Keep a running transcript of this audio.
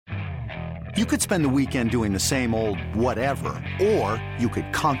You could spend the weekend doing the same old whatever, or you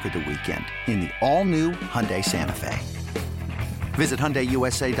could conquer the weekend in the all-new Hyundai Santa Fe. Visit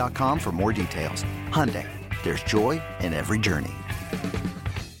HyundaiUSA.com for more details. Hyundai, there's joy in every journey.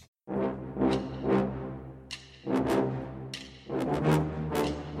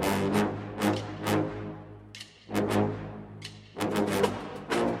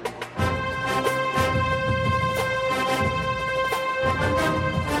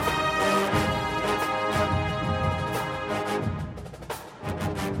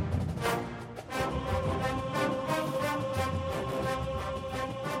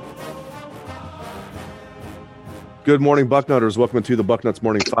 Good morning, Bucknutters. Welcome to the Bucknuts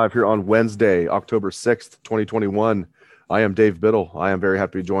Morning Five here on Wednesday, October 6th, 2021. I am Dave Biddle. I am very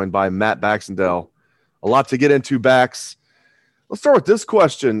happy to be joined by Matt Baxendell. A lot to get into, Bax. Let's start with this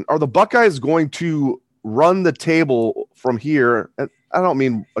question. Are the Buckeyes going to run the table from here? And I don't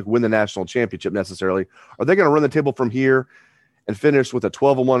mean like win the national championship necessarily. Are they going to run the table from here and finish with a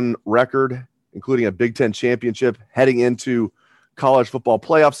 12-1 record, including a Big Ten championship, heading into college football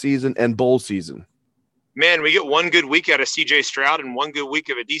playoff season and bowl season? Man, we get one good week out of CJ Stroud and one good week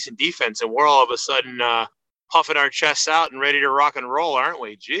of a decent defense, and we're all of a sudden puffing our chests out and ready to rock and roll, aren't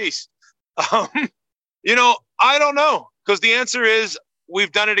we? Jeez. I don't know, because the answer is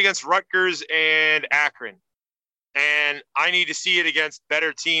we've done it against Rutgers and Akron, and I need to see it against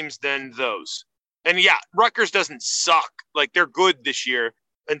better teams than those. And, yeah, Rutgers doesn't suck. Like, they're good this year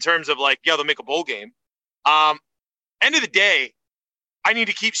in terms of, like, yeah, they'll make a bowl game. End of the day, I need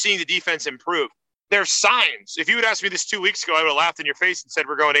to keep seeing the defense improve. There's signs. If you would ask me this 2 weeks ago, I would have laughed in your face and said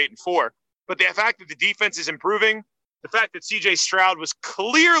we're going 8-4. But the fact that the defense is improving, the fact that CJ Stroud was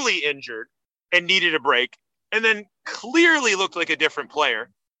clearly injured and needed a break, and then clearly looked like a different player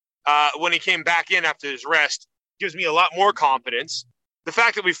when he came back in after his rest, gives me a lot more confidence. The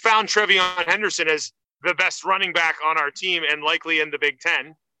fact that we found Trevion Henderson as the best running back on our team and likely in the Big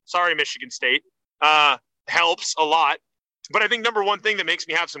Ten, sorry, Michigan State, helps a lot. But I think number one thing that makes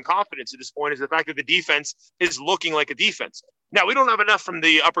me have some confidence at this point is the fact that the defense is looking like a defense. Now, we don't have enough from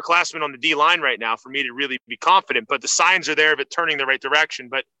the upperclassmen on the D-line right now for me to really be confident, but the signs are there of it turning the right direction.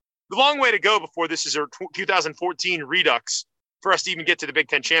 But the long way to go before this is a 2014 redux for us to even get to the Big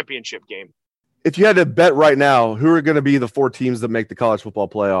Ten championship game. If you had to bet right now, who are going to be the four teams that make the college football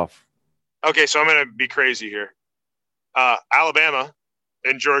playoff? Okay, so I'm going to be crazy here. Alabama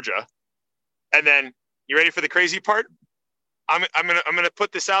and Georgia. And then, you ready for the crazy part? I'm gonna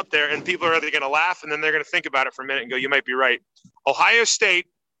put this out there, and people are either gonna laugh and then they're gonna think about it for a minute and go, "You might be right." Ohio State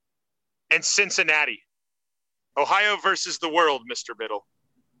and Cincinnati. Ohio versus the world, Mr. Biddle.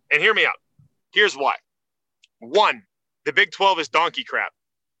 And hear me out. Here's why. One, the Big 12 is donkey crap.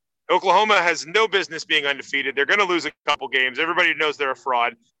 Oklahoma has no business being undefeated. They're gonna lose a couple games. Everybody knows they're a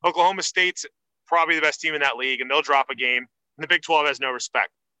fraud. Oklahoma State's probably the best team in that league, and they'll drop a game. And the Big 12 has no respect.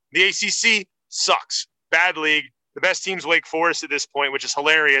 The ACC sucks. Bad league. The best team's Wake Forest at this point, which is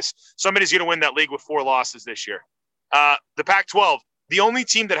hilarious. Somebody's going to win that league with 4 losses this year. The Pac-12, the only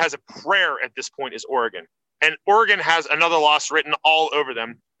team that has a prayer at this point is Oregon. And Oregon has another loss written all over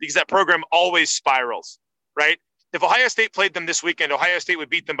them because that program always spirals, right? If Ohio State played them this weekend, Ohio State would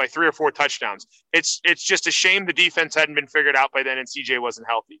beat them by 3 or 4 touchdowns. It's just a shame the defense hadn't been figured out by then and CJ wasn't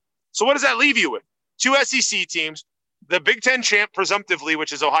healthy. So what does that leave you with? 2 SEC teams, the Big Ten champ presumptively,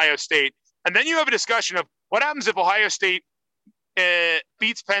 which is Ohio State, and then you have a discussion of what happens if Ohio State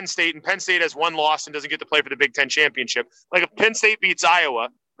beats Penn State and Penn State has 1 loss and doesn't get to play for the Big Ten championship? Like if Penn State beats Iowa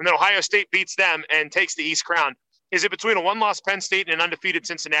and then Ohio State beats them and takes the East Crown, is it between a 1-loss Penn State and an undefeated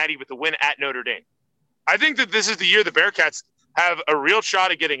Cincinnati with a win at Notre Dame? I think that this is the year the Bearcats have a real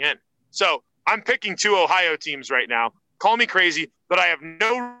shot at getting in. So I'm picking 2 Ohio teams right now. Call me crazy, but I have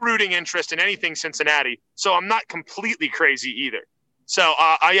no rooting interest in anything Cincinnati, so I'm not completely crazy either. So,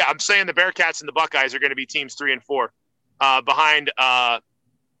 I'm saying the Bearcats and the Buckeyes are going to be teams 3 and 4 behind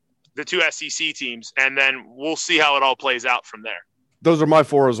the 2 SEC teams, and then we'll see how it all plays out from there. Those are my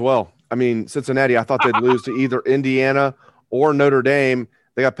 4 as well. I mean, Cincinnati, I thought they'd lose to either Indiana or Notre Dame.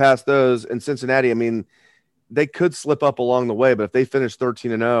 They got past those. And Cincinnati, I mean, they could slip up along the way, but if they finish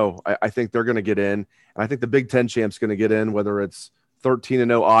 13-0, I think they're going to get in. And I think the Big Ten champ's going to get in, whether it's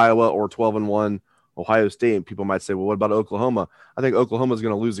 13-0 Iowa or 12-1 Ohio State. People might say, well, what about Oklahoma? I think Oklahoma's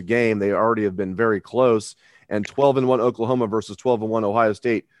going to lose a game. They already have been very close. And 12-1 Oklahoma versus 12-1 Ohio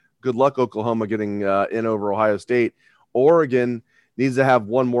State. Good luck, Oklahoma, getting in over Ohio State. Oregon needs to have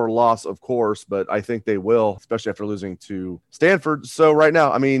 1 more loss, of course, but I think they will, especially after losing to Stanford. So right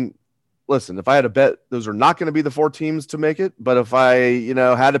now, I mean, listen, if I had to bet, those are not going to be the 4 teams to make it. But if I,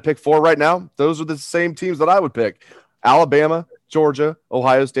 had to pick 4 right now, those are the same teams that I would pick. Alabama, Georgia,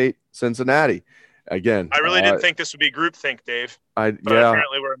 Ohio State, Cincinnati. Again, I really didn't think this would be groupthink, Dave. But yeah.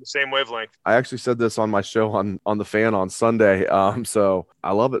 apparently we're on the same wavelength. I actually said this on my show on the Fan on Sunday. So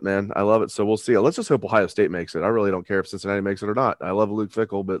I love it, man. I love it. So we'll see. Let's just hope Ohio State makes it. I really don't care if Cincinnati makes it or not. I love Luke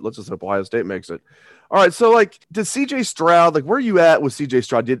Fickell, but let's just hope Ohio State makes it. All right. So did CJ Stroud, where are you at with CJ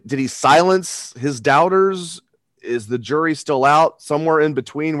Stroud? Did he silence his doubters? Is the jury still out somewhere in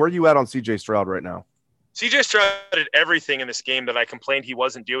between? Where are you at on CJ Stroud right now? CJ Stroud did everything in this game that I complained he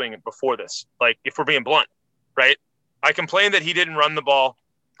wasn't doing before this. If we're being blunt, right? I complained that he didn't run the ball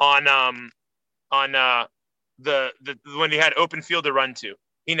on the when he had open field to run to.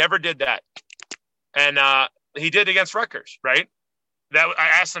 He never did that, and he did against Rutgers, right? That I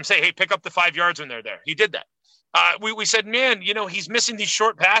asked him, say, hey, pick up the 5 yards when they're there. He did that. We said, man, he's missing these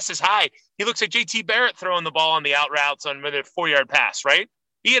short passes high. He looks like JT Barrett throwing the ball on the out routes on with a 4-yard pass, right?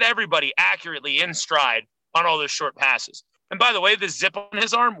 He had everybody accurately in stride on all those short passes. And by the way, the zip on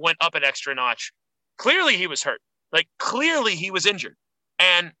his arm went up an extra notch. Clearly he was hurt. Clearly he was injured.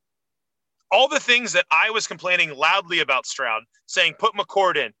 And all the things that I was complaining loudly about Stroud, saying, put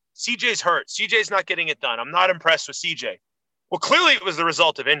McCord in. CJ's hurt. CJ's not getting it done. I'm not impressed with CJ. Well, clearly it was the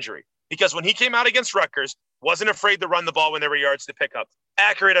result of injury. Because when he came out against Rutgers, wasn't afraid to run the ball when there were yards to pick up.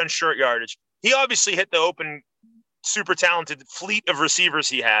 Accurate on short yardage. He obviously hit the open, super talented fleet of receivers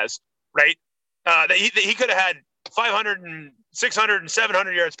he has, right? He could have had 500 and 600 and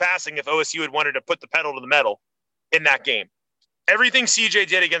 700 yards passing if OSU had wanted to put the pedal to the metal in that game. Everything CJ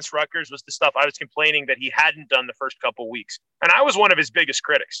did against Rutgers was the stuff I was complaining that he hadn't done the first couple weeks. And I was one of his biggest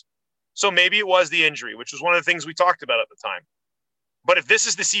critics. So maybe it was the injury, which was one of the things we talked about at the time. But if this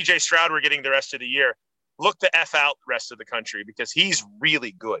is the CJ Stroud we're getting the rest of the year, look the F out the rest of the country because he's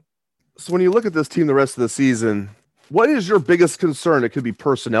really good. So when you look at this team the rest of the season, what is your biggest concern? It could be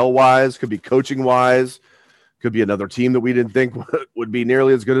personnel-wise, could be coaching-wise, could be another team that we didn't think would be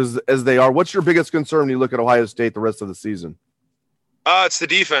nearly as good as they are. What's your biggest concern when you look at Ohio State the rest of the season? It's the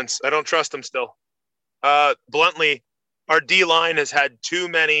defense. I don't trust them still. Bluntly, our D-line has had too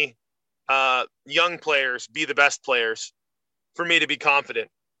many young players be the best players for me to be confident.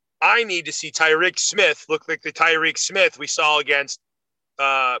 I need to see Tyreek Smith look like the Tyreek Smith we saw against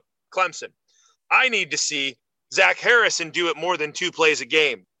Clemson. I need to see Zach Harrison do it more than 2 plays a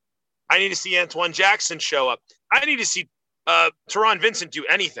game. I need to see Antoine Jackson show up. I need to see Teron Vincent do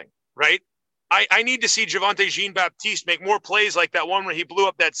anything, right? I need to see Javonte Jean-Baptiste make more plays like that one where he blew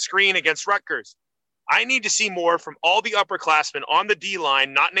up that screen against Rutgers. I need to see more from all the upperclassmen on the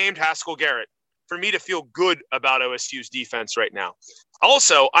D-line, not named Haskell Garrett, for me to feel good about OSU's defense right now.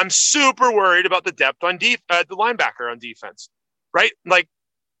 Also, I'm super worried about the depth on the linebacker on defense, right?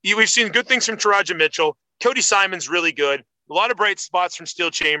 We've seen good things from Taraja Mitchell. Cody Simon's really good. A lot of bright spots from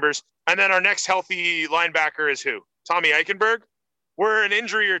Steel Chambers. And then our next healthy linebacker is who? Tommy Eichenberg? We're an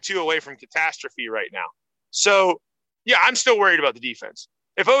injury or 2 away from catastrophe right now. So, yeah, I'm still worried about the defense.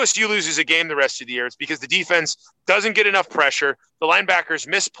 If OSU loses a game the rest of the year, it's because the defense doesn't get enough pressure. The linebackers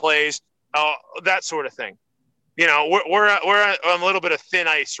miss plays, that sort of thing. We're on a little bit of thin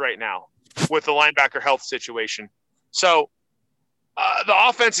ice right now with the linebacker health situation. So the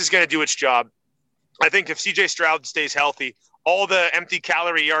offense is going to do its job. I think if CJ Stroud stays healthy, all the empty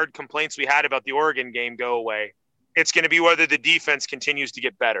calorie yard complaints we had about the Oregon game go away. It's going to be whether the defense continues to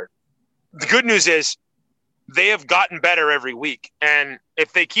get better. The good news is they have gotten better every week. And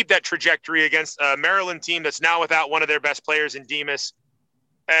if they keep that trajectory against a Maryland team that's now without one of their best players in Demas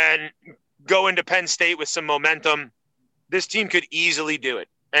and go into Penn State with some momentum, this team could easily do it.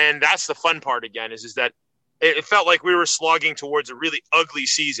 And that's the fun part again, is that it felt like we were slogging towards a really ugly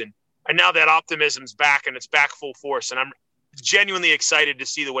season. And now that optimism's back and it's back full force. And I'm genuinely excited to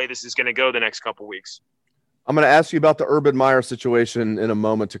see the way this is going to go the next couple weeks. I'm going to ask you about the Urban Meyer situation in a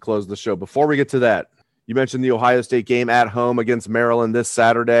moment to close the show. Before we get to that, you mentioned the Ohio State game at home against Maryland this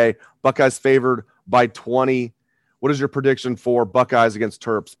Saturday. Buckeyes favored by 20. What is your prediction for Buckeyes against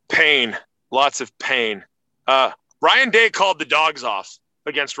Terps? Pain. Lots of pain. Ryan Day called the dogs off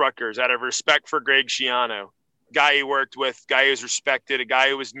against Rutgers out of respect for Greg Schiano, guy he worked with, guy who was respected, a guy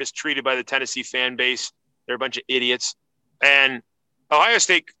who was mistreated by the Tennessee fan base. They're a bunch of idiots. And Ohio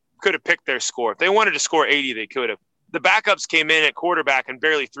State could have picked their score. If they wanted to score 80, they could have. The backups came in at quarterback and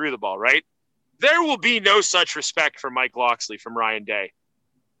barely threw the ball, right? There will be no such respect for Mike Locksley from Ryan Day.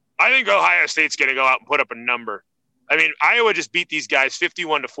 I think Ohio State's going to go out and put up a number. I mean, Iowa just beat these guys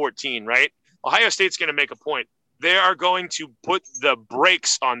 51-14, right? Ohio State's going to make a point. They are going to put the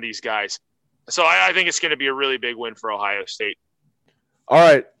brakes on these guys. So I think it's going to be a really big win for Ohio State. All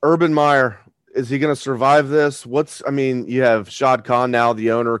right, Urban Meyer, is he going to survive this? You have Shad Khan now,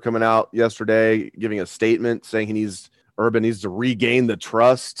 the owner, coming out yesterday, giving a statement saying he needs Urban needs to regain the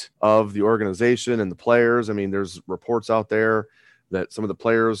trust of the organization and the players. I mean, there's reports out there that some of the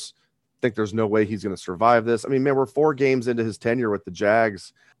players think there's no way he's going to survive this. I mean, man, we're 4 games into his tenure with the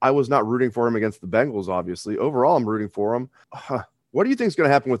Jags. I was not rooting for him against the Bengals, obviously. Overall, I'm rooting for him. What do you think is going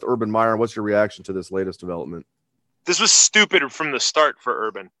to happen with Urban Meyer, and what's your reaction to this latest development? This was stupid from the start for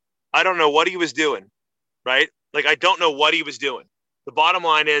Urban. I don't know what he was doing, right? Like, I don't know what he was doing. The bottom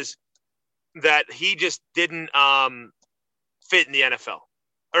line is that he just didn't fit in the NFL.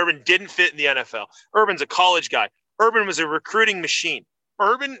 Urban didn't fit in the NFL. Urban's a college guy. Urban was a recruiting machine.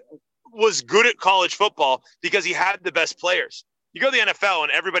 Urban was good at college football because he had the best players. You go to the NFL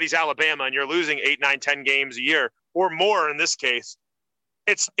and everybody's Alabama and you're losing 8, 9, 10 games a year or more in this case.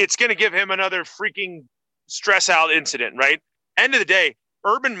 It's going to give him another freaking stress out incident, right? End of the day,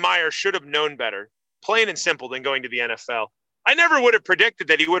 Urban Meyer should have known better, plain and simple, than going to the NFL. I never would have predicted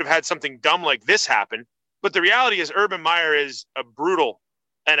that he would have had something dumb like this happen. But the reality is Urban Meyer is a brutal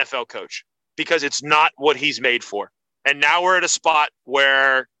NFL coach because it's not what he's made for. And now we're at a spot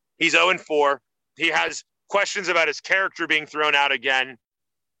where he's 0-4. He has questions about his character being thrown out again.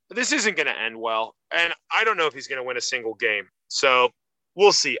 This isn't going to end well. And I don't know if he's going to win a single game. So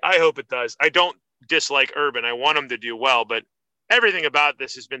we'll see. I hope it does. I don't dislike Urban. I want him to do well. But everything about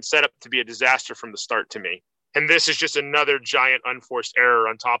this has been set up to be a disaster from the start to me. And this is just another giant unforced error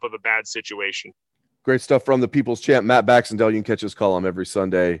on top of a bad situation. Great stuff from the People's Champ, Matt Baxendell. You can catch his column every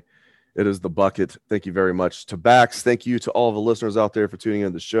Sunday. It is The Bucket. Thank you very much to Bax. Thank you to all the listeners out there for tuning in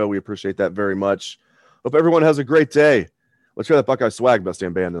to the show. We appreciate that very much. Hope everyone has a great day. Let's hear that Buckeye swag, best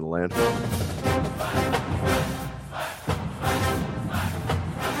damn band in the land.